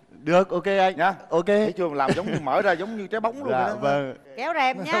 Được, ok anh nha. Ok. Thấy chưa, làm giống như mở ra giống như trái bóng luôn. Dạ vâng. Kéo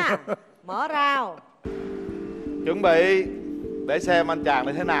rèm nha. Mở rào. Chuẩn bị để xem anh chàng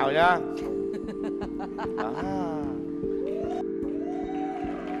này thế nào nha.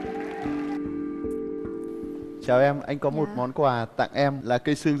 Chào em, anh có một món quà tặng em là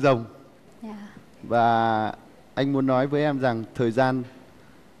cây xương rồng. Và anh muốn nói với em rằng thời gian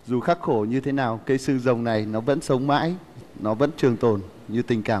dù khắc khổ như thế nào, cây xương rồng này nó vẫn sống mãi, nó vẫn trường tồn như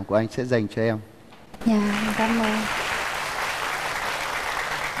tình cảm của anh sẽ dành cho em. Dạ, cảm ơn.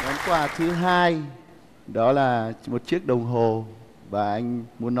 Món quà thứ hai đó là một chiếc đồng hồ. Và anh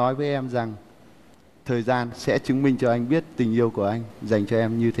muốn nói với em rằng thời gian sẽ chứng minh cho anh biết tình yêu của anh dành cho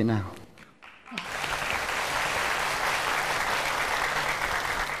em như thế nào.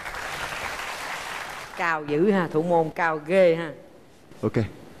 cao dữ ha, thủ môn cao ghê ha. Ok.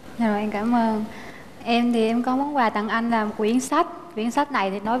 Rồi em cảm ơn. Em thì em có món quà tặng anh là một quyển sách. Quyển sách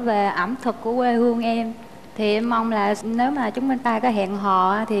này thì nói về ẩm thực của quê hương em. Thì em mong là nếu mà chúng ta có hẹn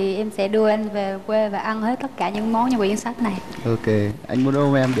hò thì em sẽ đưa anh về quê và ăn hết tất cả những món trong quyển sách này. Ok, anh muốn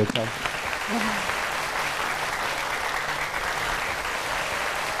ôm em được không?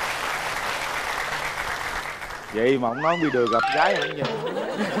 Vậy mà ông nói đi đường gặp gái không nhìn.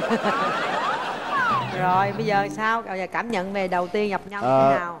 Rồi bây giờ sao? Bây giờ cảm nhận về đầu tiên gặp nhau như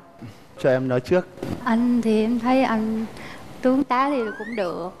thế nào? Cho em nói trước. Anh thì em thấy anh tướng tá thì cũng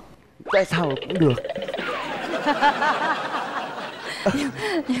được. Tại sao cũng được?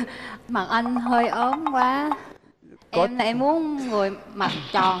 Mặt anh hơi ốm quá. Em là em muốn người mặt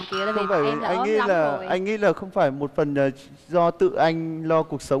tròn kìa, tại vì em là ốm lắm rồi. Anh nghĩ là không phải một phần do tự anh lo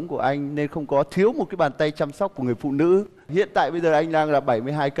cuộc sống của anh nên không có thiếu một cái bàn tay chăm sóc của người phụ nữ. Hiện tại bây giờ anh đang là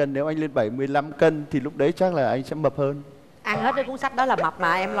 72 cân, nếu anh lên 75 cân thì lúc đấy chắc là anh sẽ mập hơn. Ăn hết cái cuốn sách đó là mập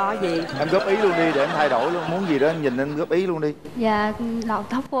mà, em lo gì? Em góp ý luôn đi để em thay đổi luôn, muốn gì đó em nhìn anh góp ý luôn đi. Dạ, đầu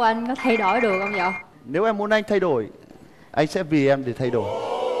tóc của anh có thay đổi được không vậy? Nếu em muốn anh thay đổi, anh sẽ vì em để thay đổi.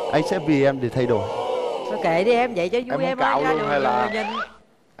 Anh sẽ vì em để thay đổi. Thôi kệ đi em, vậy cho vui em cạo luôn hay là nhìn.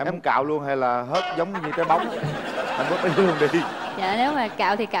 Em muốn cạo luôn hay là hết giống như trái bóng? Anh góp ý luôn đi. Dạ nếu mà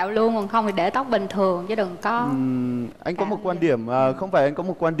cạo thì cạo luôn, còn không thì để tóc bình thường chứ đừng có. Anh có một quan điểm, không phải anh có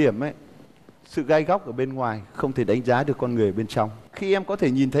một quan điểm ấy. Sự gai góc ở bên ngoài không thể đánh giá được con người bên trong. Khi em có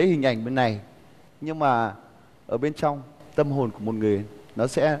thể nhìn thấy hình ảnh bên này, nhưng mà ở bên trong tâm hồn của một người nó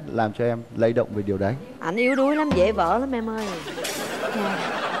sẽ làm cho em lay động về điều đấy. Anh yếu đuối lắm, dễ vỡ lắm em ơi.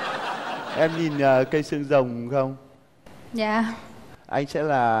 Dạ. Em nhìn cây xương rồng không? Dạ. Anh sẽ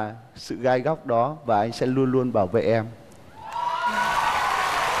là sự gai góc đó và anh sẽ luôn luôn bảo vệ em.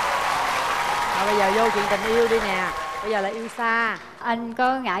 Bây giờ vô chuyện tình yêu đi nè. Bây giờ là yêu xa. Anh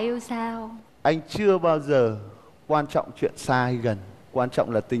có ngại yêu xa không? Anh chưa bao giờ quan trọng chuyện xa hay gần. Quan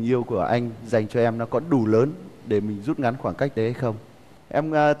trọng là tình yêu của anh dành cho em nó có đủ lớn để mình rút ngắn khoảng cách đấy hay không.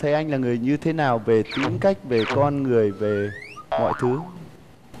 Em thấy anh là người như thế nào về tính cách, về con người, về mọi thứ?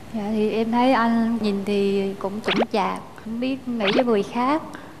 Dạ thì em thấy anh nhìn thì cũng chững chạc, không biết nghĩ với người khác.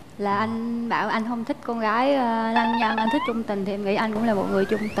 Là anh bảo anh không thích con gái lăng nhăng, anh thích trung tình thì em nghĩ anh cũng là một người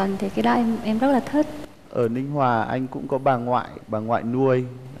trung tình, thì cái đó em rất là thích. Ở Ninh Hòa anh cũng có bà ngoại nuôi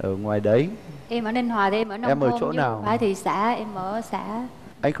ở ngoài đấy. Em ở Ninh Hòa thì em ở nông thôn. Em ở chỗ nào? Phải thị xã, em ở xã.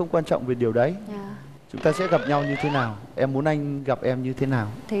 Anh không quan trọng về điều đấy. Dạ. Chúng ta sẽ gặp nhau như thế nào? Em muốn anh gặp em như thế nào?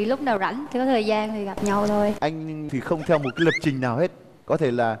 Thì lúc nào rảnh thì có thời gian thì gặp nhau thôi. Anh thì không theo một cái lập trình nào hết. Có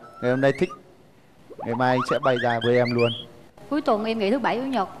thể là ngày hôm nay thích, ngày mai anh sẽ bay ra với em luôn. Cuối tuần em nghỉ thứ bảy chủ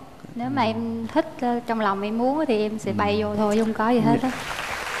nhật. Nếu mà em thích, trong lòng em muốn thì em sẽ bay vô thôi, chứ không có gì hết á.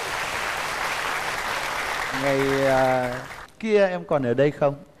 Ngày kia em còn ở đây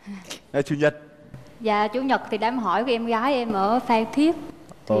không? Ngày chủ nhật. Dạ chủ nhật thì đám hỏi của em gái em ở Phan Thiết.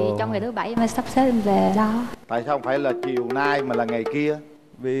 Thì trong ngày thứ bảy em sắp xếp em về đó. Tại sao không phải là chiều nay mà là ngày kia?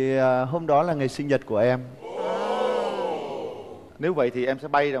 Vì hôm đó là ngày sinh nhật của em. Nếu vậy thì em sẽ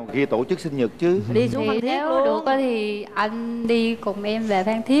bay ra ngoài kia tổ chức sinh nhật chứ. Đi xuống Phan Thiết nếu luôn. được thì anh đi cùng em về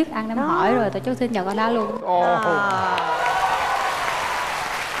Phan Thiết ăn đám hỏi rồi tổ chức sinh nhật ở đó luôn.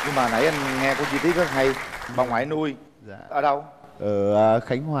 Nhưng mà nãy anh nghe có chi tiết rất hay. Bà ngoại nuôi. Dạ. Ở đâu? Ở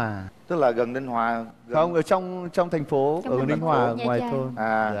Khánh Hòa. Tức là gần Ninh Hòa. Không, ở trong thành phố, ở Ninh Hòa, ngoài thôn.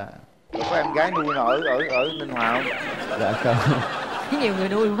 Dạ. Có em gái nuôi ở Ninh Hòa không? Dạ không. Nhiều người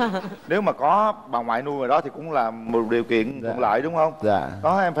nuôi quá. Nếu mà có bà ngoại nuôi ở đó thì cũng là một điều kiện thuận lợi đúng không? Dạ.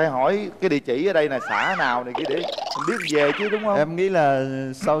 Đó em phải hỏi cái địa chỉ ở đây là xã nào này kia để mình biết về chứ đúng không? Em nghĩ là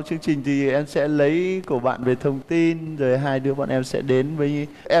sau chương trình thì em sẽ lấy của bạn về thông tin, rồi hai đứa bọn em sẽ đến với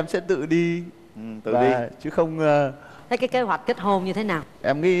em sẽ tự đi. Tự đi chứ không. Thế cái kế hoạch kết hôn như thế nào?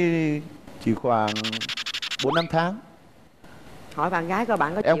 Em nghĩ chỉ khoảng 4-5 tháng. Hỏi bạn gái coi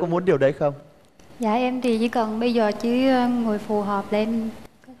bạn có em chịu. có muốn điều đấy không? Dạ em thì chỉ cần bây giờ chỉ người phù hợp để em.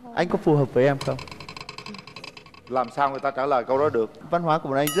 Anh có phù hợp với em không? Làm sao người ta trả lời câu đó được? Văn hóa của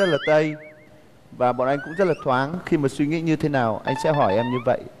bọn anh rất là Tây. Và bọn anh cũng rất là thoáng. Khi mà suy nghĩ như thế nào anh sẽ hỏi em như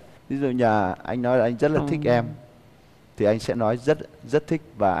vậy. Ví dụ nhà anh nói là anh rất là thích em, thì anh sẽ nói rất thích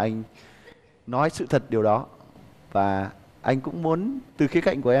và anh nói sự thật điều đó. Và anh cũng muốn từ khía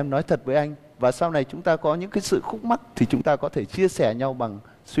cạnh của em nói thật với anh. Và sau này chúng ta có những cái sự khúc mắc thì chúng ta có thể chia sẻ nhau bằng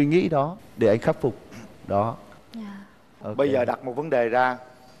suy nghĩ đó để anh khắc phục đó. Okay. Bây giờ đặt một vấn đề ra.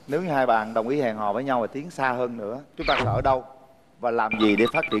 Nếu như hai bạn đồng ý hẹn hò với nhau và tiến xa hơn nữa, chúng ta sẽ ở đâu và làm gì để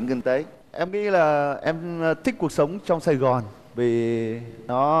phát triển kinh tế? Em nghĩ là em thích cuộc sống trong Sài Gòn vì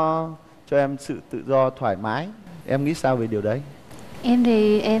nó cho em sự tự do thoải mái. Em nghĩ sao về điều đấy? Em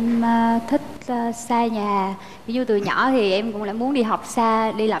thì em thích xa nhà. Ví dụ từ nhỏ thì em cũng lại muốn đi học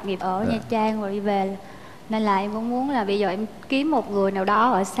xa, đi lập nghiệp ở Nha Trang rồi đi về. Nên là em cũng muốn là bây giờ em kiếm một người nào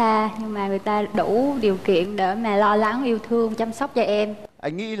đó ở xa nhưng mà người ta đủ điều kiện để mà lo lắng, yêu thương, chăm sóc cho em.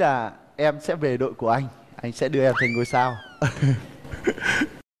 Anh nghĩ là em sẽ về đội của anh sẽ đưa em thành ngôi sao.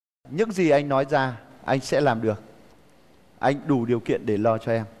 Những gì anh nói ra anh sẽ làm được. Anh đủ điều kiện để lo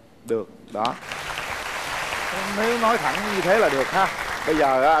cho em. Được, đó. Nếu nói thẳng như thế là được ha. Bây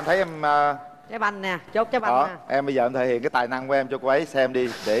giờ anh thấy em trái banh nè, chốt trái banh nè. Em bây giờ em thể hiện cái tài năng của em cho cô ấy xem đi,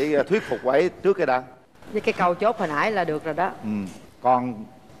 để thuyết phục cô ấy trước cái Đăng. Với cái câu chốt hồi nãy là được rồi đó. Còn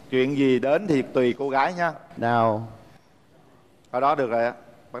chuyện gì đến thì tùy cô gái nha. Nào. Ở đó được rồi á.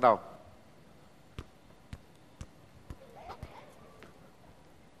 Bắt đầu.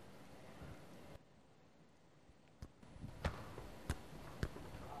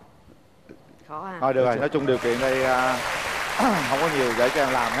 Khó à. Thôi được rồi, nói chung điều kiện đây không có nhiều để cho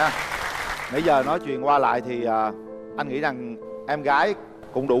em làm nha. Nãy giờ nói chuyện qua lại thì anh nghĩ rằng em gái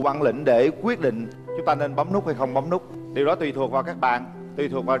cũng đủ bản lĩnh để quyết định chúng ta nên bấm nút hay không bấm nút. Điều đó tùy thuộc vào các bạn, tùy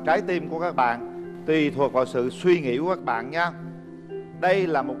thuộc vào trái tim của các bạn, tùy thuộc vào sự suy nghĩ của các bạn nha. Đây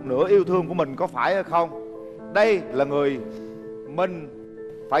là một nửa yêu thương của mình, có phải hay không? Đây là người mình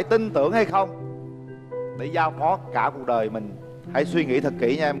phải tin tưởng hay không, để giao phó cả cuộc đời mình. Hãy suy nghĩ thật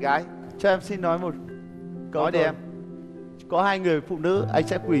kỹ nha em gái. Cho em xin nói một câu. Nói đi em. Có hai người phụ nữ anh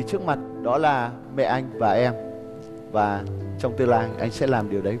sẽ quỳ trước mặt, đó là mẹ anh và em. Và trong tương lai anh sẽ làm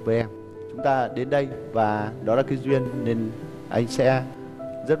điều đấy với em. Chúng ta đến đây và đó là cái duyên, nên anh sẽ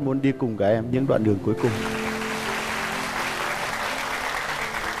rất muốn đi cùng cả em những đoạn đường cuối cùng.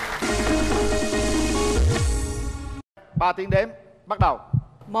 Ba tiếng đếm, bắt đầu.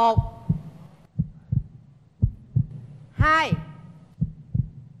 1 2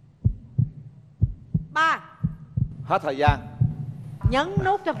 3. Hết thời gian. Nhấn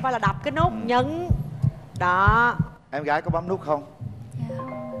nút chứ không phải là đập cái nút. Nhấn. Đó. Em gái có bấm nút không? Dạ.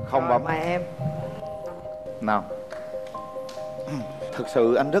 Không bấm. Mời em. Nào. Thực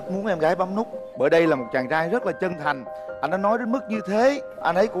sự anh rất muốn em gái bấm nút, bởi đây là một chàng trai rất là chân thành. Anh đã nói đến mức như thế,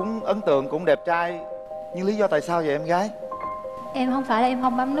 anh ấy cũng ấn tượng, cũng đẹp trai. Nhưng lý do tại sao vậy em gái? Em không phải là em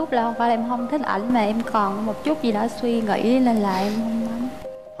không bấm nút, là không phải là em không thích ảnh, mà em còn một chút gì đó suy nghĩ nên là em không bấm.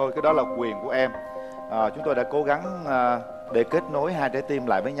 Thôi cái đó là quyền của em. Chúng tôi đã cố gắng để kết nối hai trái tim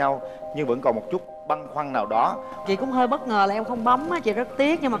lại với nhau, nhưng vẫn còn một chút băn khoăn nào đó. Chị cũng hơi bất ngờ là em không bấm á, chị rất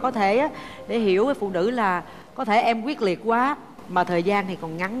tiếc. Nhưng mà có thể á, để hiểu với phụ nữ là có thể em quyết liệt quá, mà thời gian thì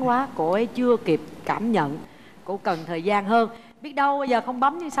còn ngắn quá, cô ấy chưa kịp cảm nhận, cô cần thời gian hơn. Biết đâu bây giờ không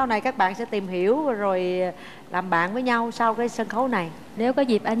bấm nhưng sau này các bạn sẽ tìm hiểu rồi làm bạn với nhau sau cái sân khấu này. Nếu có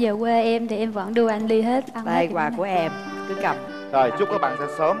dịp anh về quê em thì em vẫn đưa anh đi hết. Đây quà của em, cứ cầm. Rồi chúc các bạn sẽ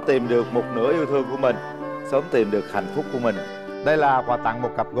sớm tìm được một nửa yêu thương của mình, sớm tìm được hạnh phúc của mình. Đây là quà tặng một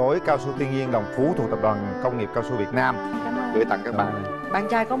cặp gối cao su thiên nhiên Đồng Phú thuộc tập đoàn Công nghiệp Cao su Việt Nam, gửi tặng các bạn. Bạn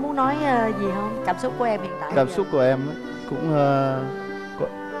trai có muốn nói gì không? Cảm xúc của em hiện tại? Cảm xúc của em cũng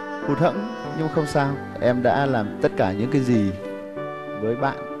hụt hẫng nhưng không sao. Em đã làm tất cả những cái gì với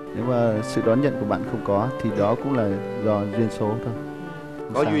bạn. Nếu mà sự đón nhận của bạn không có thì đó cũng là do duyên số thôi.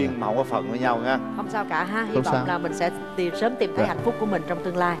 Có duyên mà không có phận với nhau nha. Không sao cả ha. Hy Không vọng sao. là mình sẽ sớm tìm thấy hạnh phúc của mình trong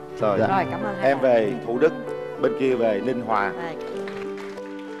tương lai. Rồi, Rồi cảm ơn em về Thủ Đức, bên kia về Ninh Hòa. Đây.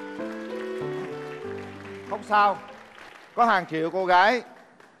 Không sao. Có hàng triệu cô gái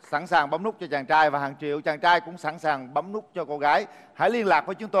sẵn sàng bấm nút cho chàng trai, và hàng triệu chàng trai cũng sẵn sàng bấm nút cho cô gái. Hãy liên lạc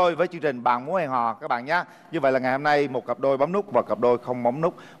với chúng tôi với chương trình Bạn Muốn Hẹn Hò các bạn nhé. Như vậy là ngày hôm nay một cặp đôi bấm nút và cặp đôi không bấm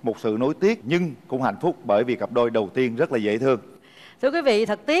nút, một sự nối tiếc nhưng cũng hạnh phúc, bởi vì cặp đôi đầu tiên rất là dễ thương. Thưa quý vị,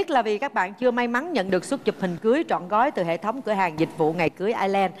 thật tiếc là vì các bạn chưa may mắn nhận được suất chụp hình cưới trọn gói từ hệ thống cửa hàng dịch vụ ngày cưới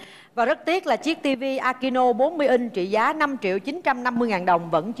Island. Và rất tiếc là chiếc TV Aquino 40 inch trị giá 5.950.000 đồng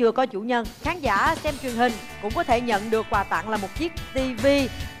vẫn chưa có chủ nhân. Khán giả xem truyền hình cũng có thể nhận được quà tặng là một chiếc TV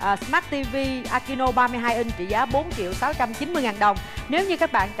Smart TV Aquino 32 inch trị giá 4.690.000 đồng. Nếu như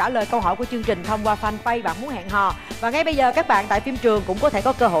các bạn trả lời câu hỏi của chương trình thông qua fanpage Bạn Muốn Hẹn Hò. Và ngay bây giờ các bạn tại phim trường cũng có thể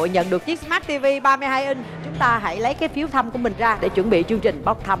có cơ hội nhận được chiếc Smart TV 32 inch. Chúng ta hãy lấy cái phiếu thăm của mình ra để chuẩn bị chương trình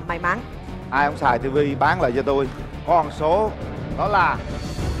bốc thăm may mắn. Ai không xài TV bán lại cho tôi. Con số đó là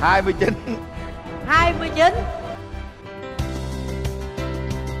 29. 29.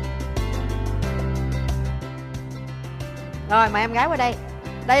 Rồi mời em gái qua đây.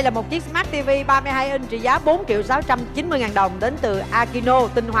 Đây là một chiếc Smart TV 32 inch trị giá 4.690.000 đồng đến từ Aquino,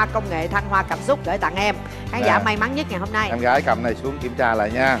 tinh hoa công nghệ thăng hoa cảm xúc, gửi tặng em. Khán giả may mắn nhất ngày hôm nay. Em gái cầm này xuống kiểm tra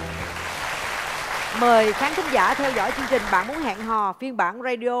lại nha. Mời khán thính giả theo dõi chương trình Bạn Muốn Hẹn Hò phiên bản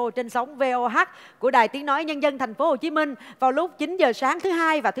radio trên sóng VOH của Đài Tiếng Nói Nhân dân Thành phố Hồ Chí Minh vào lúc 9 giờ sáng thứ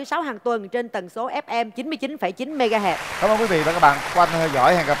Hai và thứ Sáu hàng tuần trên tần số FM 99,9 MHz. Cảm ơn quý vị và các bạn quan theo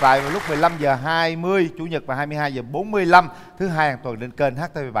dõi. Hẹn gặp lại vào lúc 15 giờ 20 Chủ nhật và 22 giờ 45 thứ Hai hàng tuần trên kênh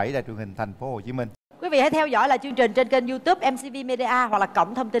HTV7 Đài Truyền hình Thành phố Hồ Chí Minh. Quý vị vị hãy theo dõi là chương trình trên kênh YouTube MCV Media hoặc là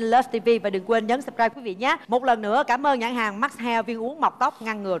cổng thông tin Love TV, và đừng quên nhấn subscribe quý vị nhé. Một lần nữa cảm ơn nhãn hàng Max Hair viên uống mọc tóc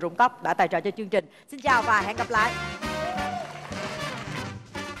ngăn ngừa rụng tóc đã tài trợ cho chương trình. Xin chào và hẹn gặp lại.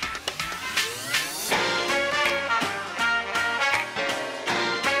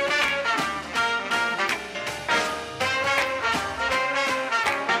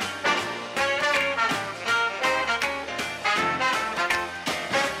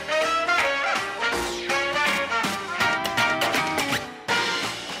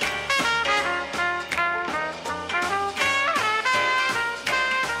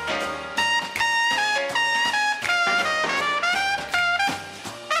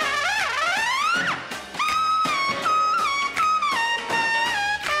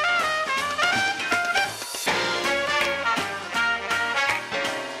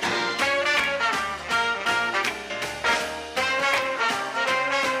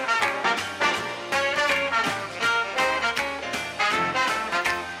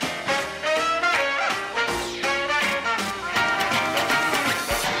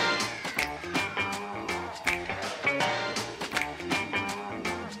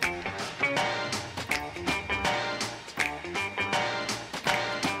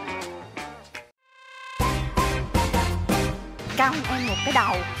 Cao hơn em một cái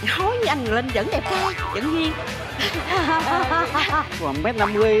đầu. Nói với anh Linh vẫn đẹp trai, vẫn duyên. Khoảng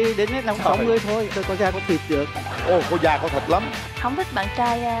 1m50 đến 1m60 thôi, tôi có da có thịt được. Ồ, có da có thịt lắm. Không thích bạn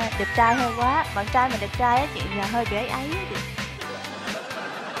trai đẹp trai hơi quá. Bạn trai mà đẹp trai á chị là hơi bị ấy á chị.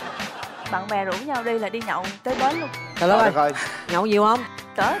 Bạn bè rủ nhau đi là đi nhậu tới bến luôn. Trời ơi, nhậu nhiều không?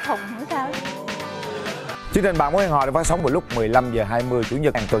 Cỡ thùng nữa sao? Chương trình Bạn Muốn Hẹn Hò được phát sóng vào lúc 15:20 Chủ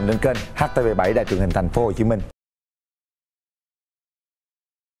nhật hàng tuần trên kênh HTV7 Đài truyền hình Thành phố Hồ Chí Minh.